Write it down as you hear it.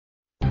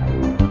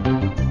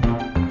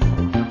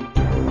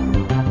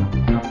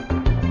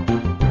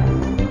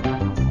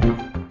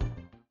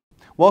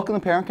Welcome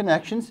to Parent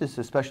Connections. This is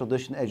a special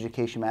edition of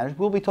Education Matters.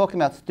 We'll be talking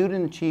about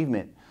student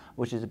achievement,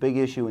 which is a big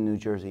issue in New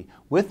Jersey.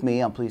 With me,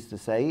 I'm pleased to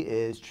say,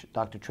 is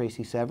Dr.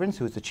 Tracy Severance,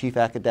 who is the Chief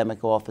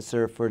Academic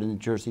Officer for the New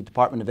Jersey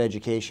Department of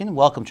Education.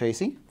 Welcome,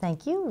 Tracy.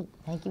 Thank you.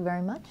 Thank you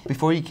very much.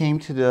 Before you came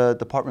to the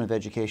Department of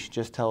Education,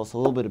 just tell us a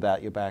little bit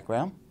about your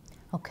background.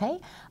 Okay.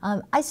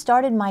 I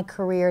started my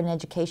career in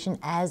education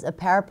as a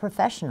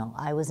paraprofessional.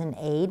 I was an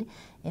aide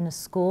in a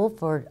school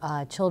for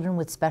children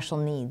with special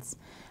needs.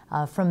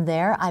 From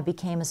there, I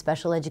became a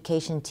special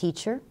education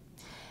teacher.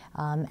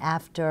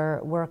 After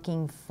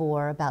working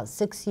for about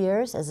 6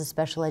 years as a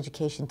special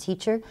education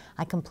teacher,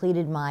 I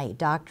completed my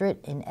doctorate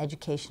in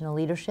educational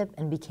leadership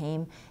and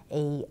became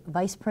a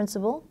vice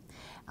principal.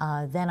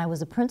 Then I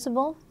was a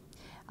principal,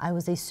 I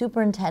was a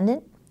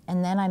superintendent,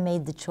 and then I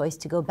made the choice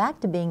to go back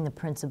to being a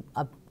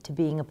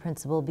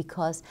principal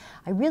because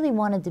I really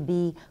wanted to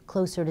be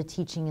closer to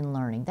teaching and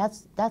learning.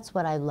 That's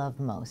what I love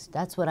most.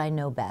 That's what I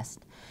know best.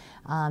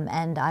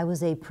 And I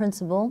was a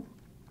principal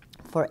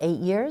for 8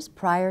 years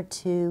prior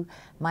to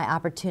my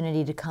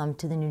opportunity to come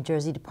to the New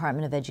Jersey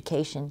Department of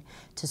Education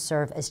to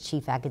serve as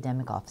Chief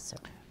Academic Officer.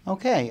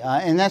 Okay,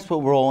 and that's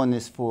what we're all in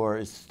this for,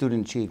 is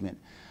student achievement.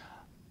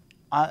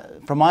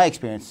 From my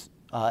experience,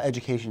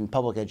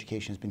 public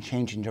education has been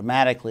changing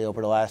dramatically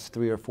over the last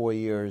 3 or 4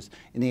 years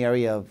in the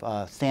area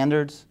of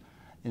standards,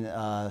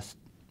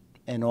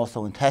 and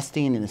also in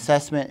testing and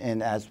assessment,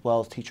 and as well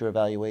as teacher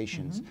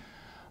evaluations.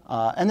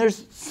 Mm-hmm. And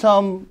there's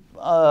some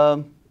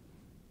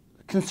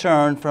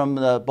concern from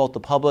both the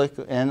public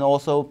and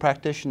also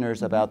practitioners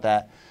mm-hmm. about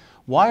that.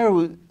 Why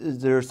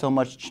is there so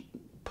much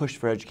push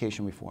for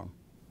education reform?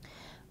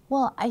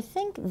 Well, I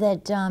think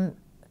that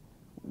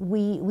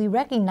we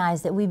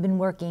recognize that we've been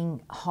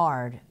working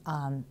hard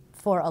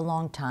for a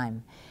long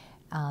time.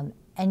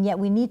 And yet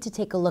we need to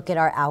take a look at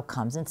our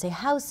outcomes and say,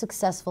 how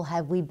successful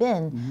have we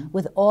been mm-hmm.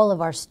 with all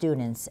of our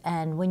students?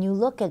 And when you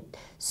look at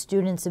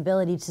students'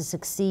 ability to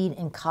succeed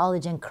in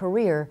college and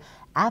career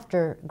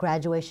after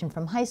graduation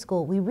from high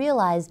school, we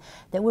realize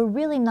that we're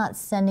really not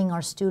sending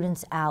our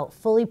students out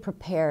fully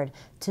prepared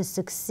to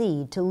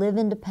succeed, to live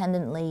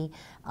independently,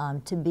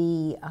 to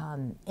be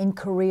in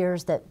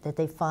careers that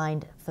they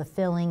find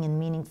fulfilling and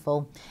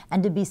meaningful,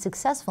 and to be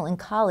successful in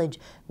college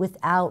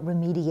without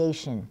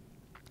remediation.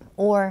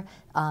 Or,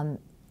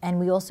 and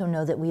we also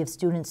know that we have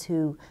students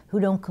who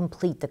don't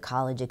complete the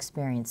college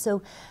experience.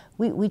 So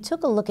we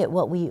took a look at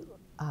what we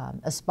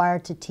aspire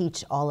to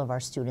teach all of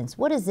our students.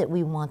 What is it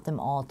we want them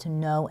all to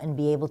know and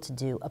be able to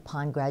do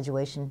upon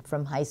graduation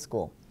from high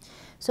school,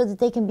 so that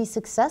they can be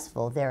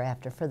successful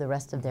thereafter for the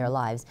rest of their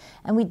lives?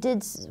 And we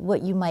did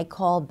what you might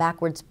call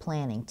backwards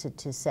planning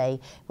to say,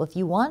 well, if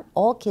you want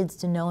all kids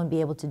to know and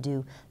be able to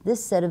do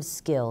this set of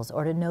skills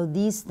or to know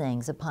these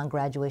things upon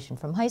graduation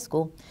from high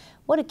school,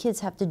 what do kids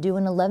have to do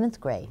in 11th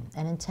grade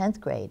and in 10th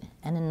grade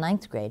and in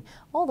 9th grade,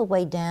 all the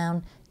way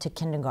down to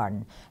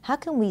kindergarten? How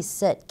can we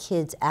set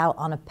kids out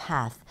on a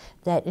path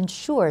that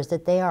ensures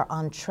that they are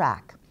on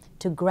track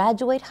to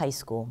graduate high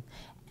school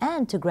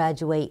and to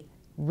graduate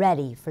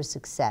ready for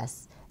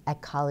success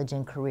at college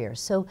and career?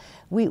 So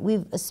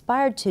we've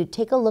aspired to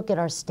take a look at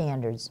our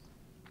standards,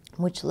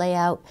 which lay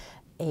out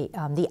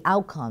the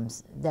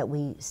outcomes that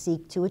we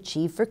seek to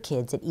achieve for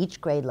kids at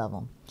each grade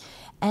level,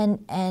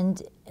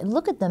 and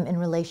look at them in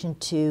relation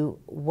to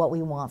what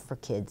we want for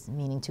kids,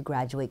 meaning to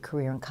graduate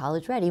career and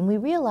college ready. And we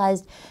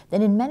realized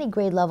that in many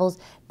grade levels,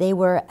 they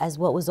were, as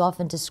what was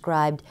often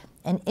described,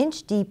 an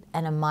inch deep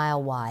and a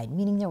mile wide,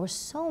 meaning there were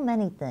so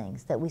many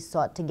things that we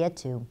sought to get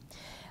to.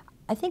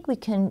 I think we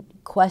can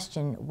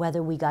question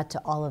whether we got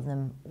to all of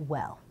them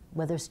well,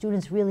 whether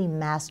students really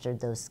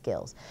mastered those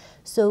skills.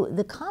 So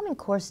the Common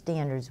Core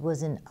Standards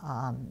was an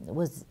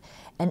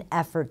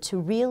effort to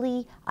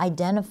really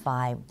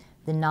identify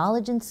the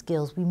knowledge and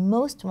skills we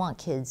most want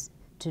kids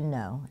to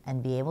know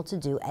and be able to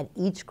do at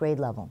each grade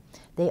level.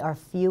 They are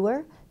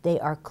fewer, they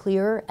are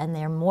clearer, and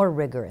they're more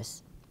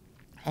rigorous,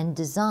 and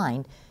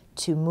designed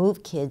to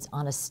move kids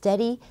on a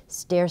steady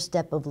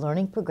stair-step of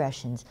learning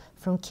progressions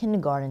from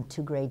kindergarten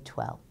to grade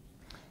 12.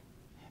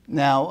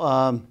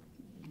 Now,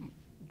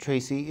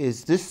 Tracy,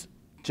 is this,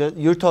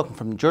 you're talking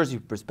from New Jersey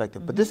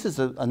perspective, mm-hmm. but this is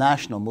a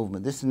national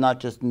movement. This is not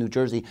just New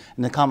Jersey,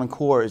 and the Common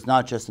Core is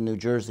not just a New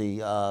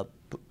Jersey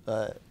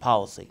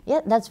policy.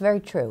 Yeah, that's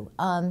very true.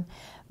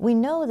 We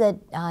know that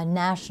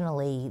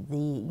nationally, the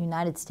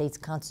United States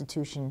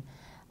Constitution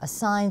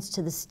assigns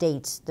to the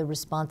states the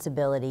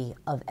responsibility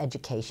of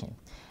education.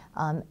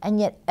 And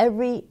yet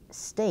every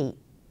state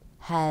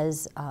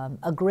has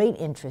a great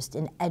interest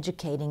in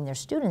educating their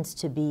students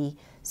to be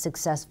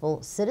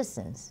successful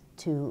citizens,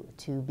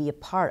 to be a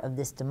part of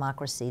this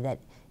democracy that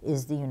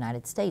is the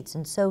United States.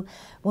 And so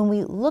when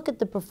we look at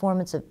the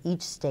performance of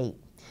each state,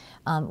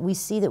 we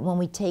see that when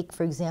we take,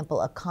 for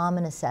example, a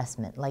common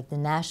assessment, like the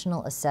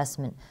National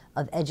Assessment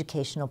of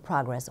Educational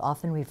Progress,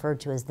 often referred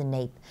to as the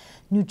NAEP,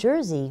 New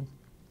Jersey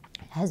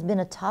has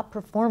been a top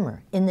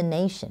performer in the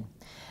nation.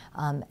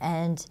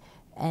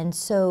 And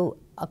so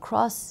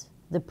across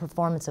the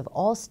performance of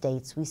all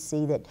states, we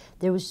see that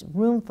there was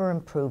room for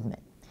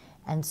improvement.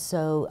 And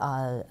so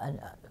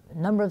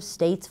number of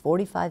states,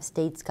 45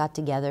 states got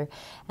together,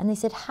 and they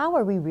said, how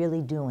are we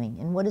really doing,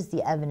 and what is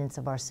the evidence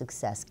of our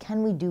success?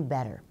 Can we do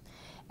better?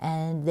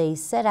 And they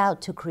set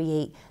out to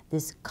create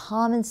this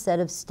common set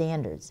of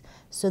standards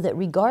so that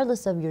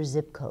regardless of your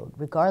zip code,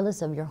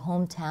 regardless of your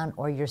hometown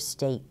or your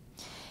state,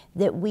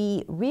 that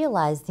we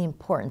realize the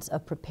importance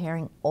of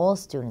preparing all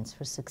students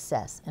for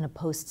success in a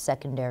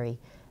post-secondary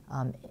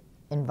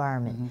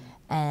environment.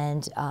 Mm-hmm.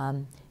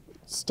 And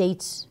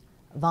states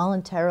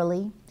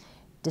voluntarily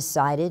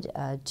decided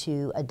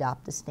to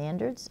adopt the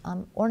standards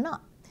or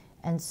not.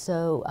 And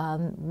so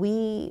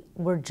we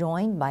were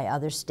joined by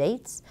other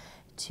states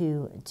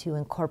to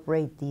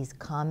incorporate these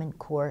common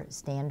core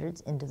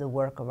standards into the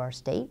work of our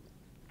state,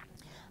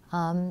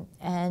 and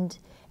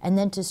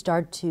then to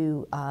start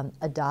to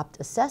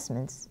adopt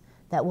assessments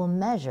that will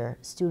measure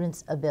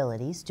students'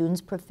 abilities,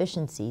 students'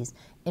 proficiencies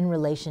in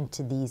relation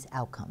to these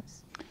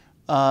outcomes.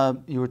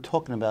 You were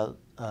talking about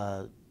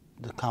the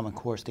Common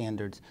Core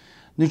standards.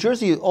 New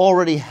Jersey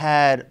already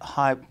had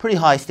pretty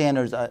high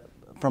standards,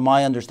 from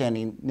my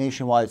understanding,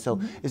 nationwide. So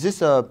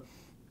mm-hmm.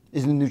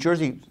 Is New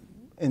Jersey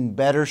in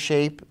better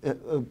shape,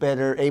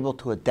 better able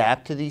to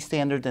adapt to these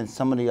standards than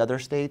some of the other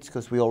states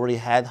because we already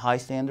had high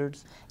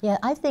standards? Yeah,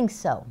 I think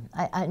so.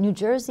 New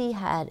Jersey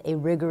had a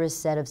rigorous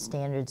set of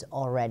standards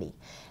already.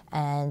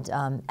 And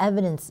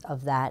evidence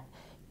of that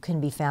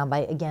can be found by,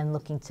 again,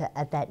 looking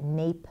at that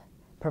NAEP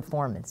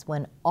performance.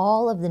 When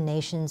all of the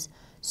nation's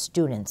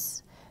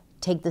students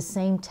take the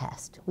same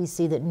test, we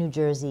see that New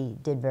Jersey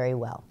did very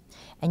well.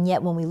 And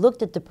yet when we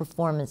looked at the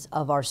performance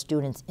of our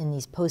students in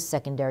these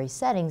post-secondary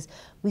settings,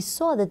 we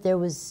saw that there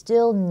was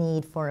still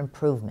need for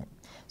improvement.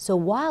 So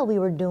while we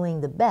were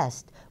doing the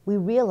best, we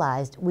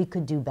realized we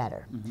could do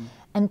better. Mm-hmm.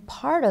 And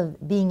part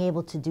of being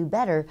able to do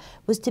better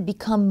was to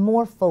become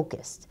more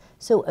focused.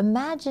 So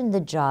imagine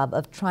the job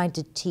of trying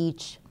to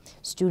teach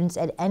students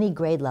at any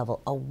grade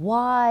level a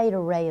wide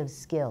array of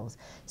skills.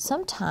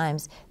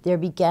 Sometimes there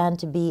began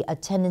to be a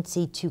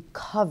tendency to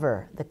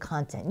cover the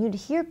content. You'd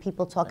hear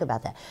people talk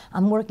about that.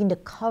 I'm working to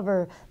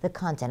cover the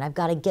content. I've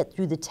got to get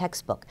through the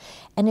textbook.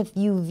 And if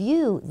you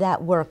view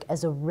that work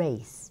as a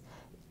race,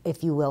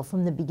 if you will,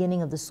 from the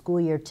beginning of the school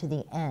year to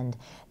the end,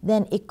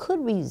 then it could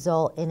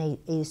result in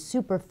a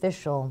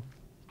superficial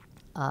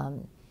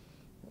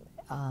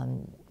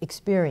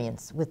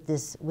experience with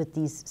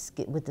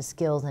the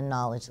skills and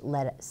knowledge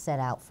set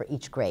out for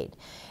each grade.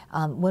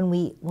 When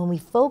we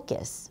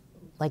focus,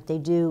 like they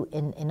do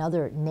in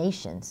other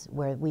nations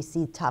where we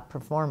see top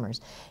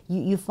performers,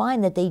 you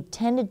find that they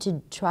tended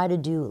to try to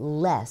do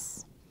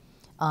less,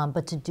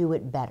 but to do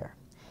it better.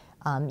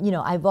 You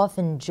know, I've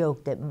often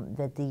joked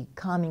that the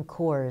Common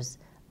Core's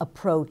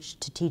approach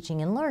to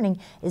teaching and learning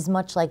is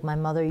much like my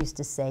mother used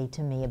to say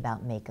to me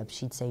about makeup.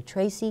 She'd say,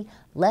 Tracy,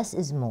 less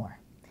is more.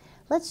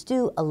 Let's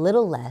do a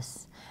little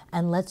less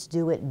and let's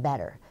do it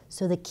better.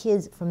 So the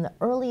kids from the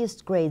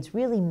earliest grades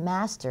really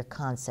master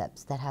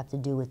concepts that have to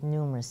do with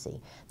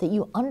numeracy, that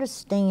you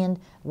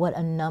understand what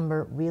a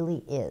number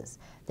really is,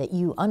 that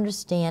you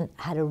understand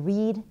how to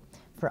read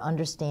for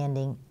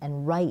understanding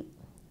and write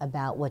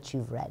about what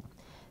you've read.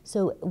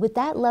 So with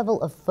that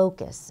level of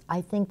focus,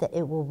 I think that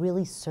it will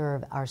really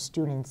serve our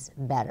students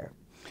better.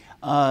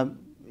 In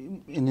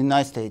the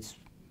United States,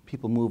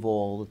 people move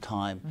all the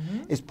time.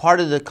 Mm-hmm. Is part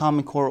of the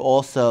Common Core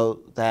also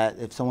that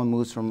if someone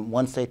moves from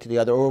one state to the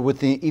other, or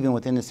even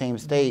within the same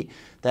state,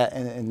 that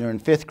and they're in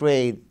 5th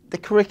grade, the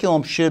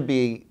curriculum should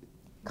be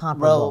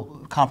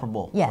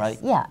comparable, yes, right?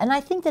 Yeah, and I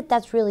think that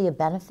that's really a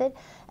benefit,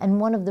 and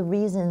one of the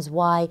reasons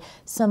why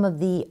some of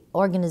the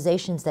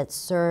organizations that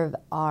serve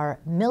our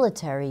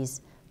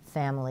military's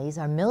families,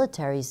 our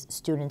military's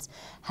students,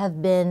 have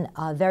been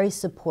very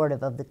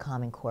supportive of the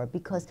Common Core,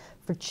 because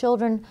for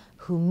children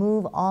who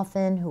move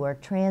often, who are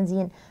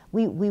transient,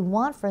 we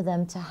want for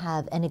them to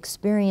have an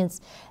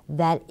experience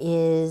that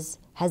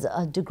has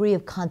a degree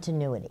of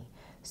continuity,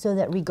 so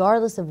that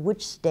regardless of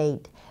which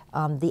state,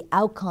 the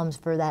outcomes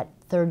for that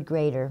 3rd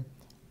grader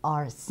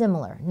are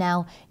similar.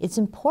 Now, it's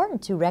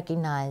important to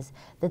recognize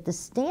that the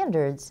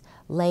standards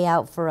lay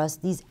out for us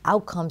these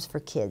outcomes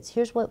for kids.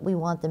 Here's what we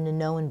want them to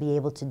know and be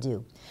able to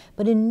do.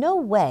 But in no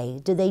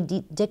way do they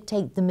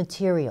dictate the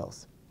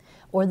materials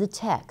or the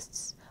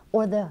texts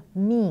or the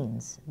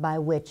means by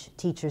which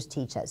teachers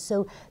teach us.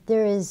 So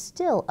there is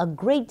still a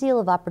great deal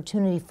of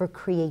opportunity for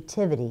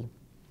creativity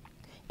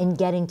in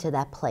getting to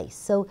that place.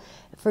 So,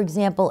 for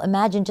example,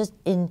 imagine just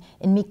in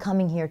me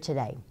coming here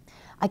today.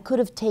 I could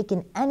have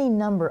taken any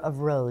number of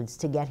roads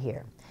to get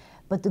here,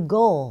 but the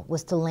goal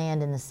was to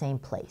land in the same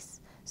place.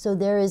 So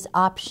there is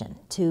option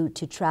to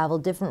travel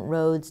different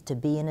roads, to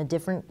be in a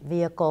different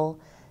vehicle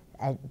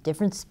at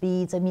different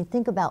speeds. I mean,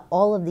 think about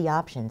all of the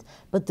options,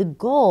 but the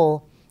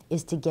goal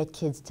is to get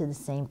kids to the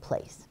same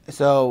place.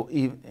 So,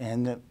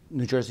 and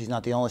New Jersey is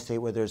not the only state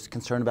where there's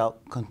concern about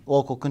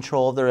local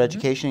control of their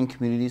education in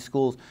community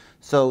schools.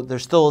 So there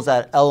still is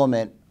that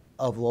element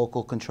of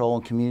local control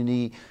and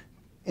community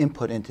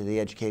input into the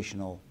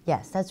educational.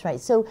 Yes, that's right.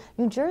 So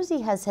New Jersey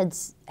has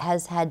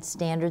had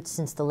standards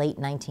since the late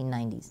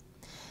 1990s.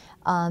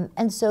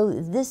 And so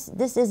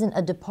this isn't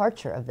a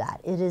departure of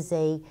that. It is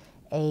a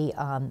a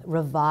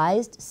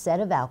revised set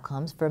of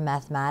outcomes for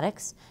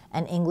mathematics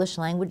and English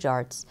language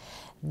arts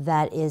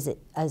that is,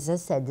 as I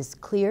said, this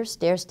clear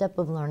stair-step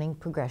of learning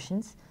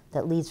progressions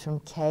that leads from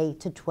K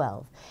to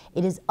 12.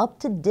 It is up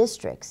to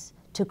districts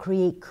to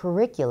create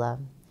curricula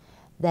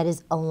that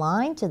is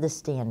aligned to the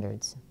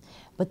standards,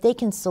 but they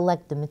can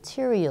select the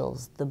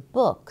materials, the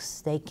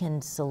books, they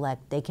can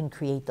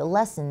create the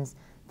lessons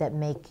that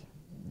make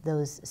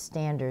those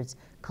standards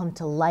come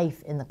to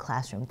life in the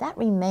classroom. That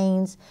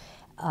remains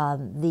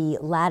the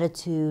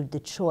latitude, the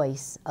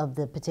choice of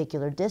the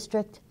particular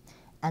district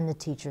and the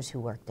teachers who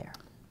work there.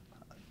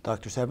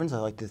 Dr. Severns, I'd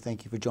like to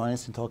thank you for joining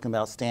us and talking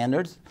about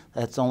standards.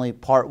 That's only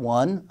part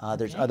one.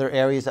 There's other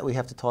areas that we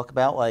have to talk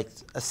about, like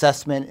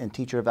assessment and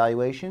teacher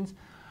evaluations.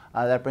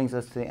 That brings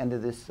us to the end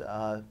of this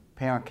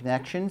Parent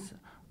Connections,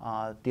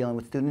 dealing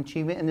with student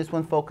achievement, and this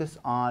one focused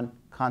on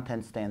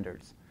content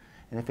standards.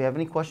 And if you have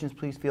any questions,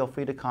 please feel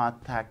free to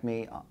contact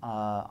me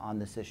on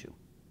this issue.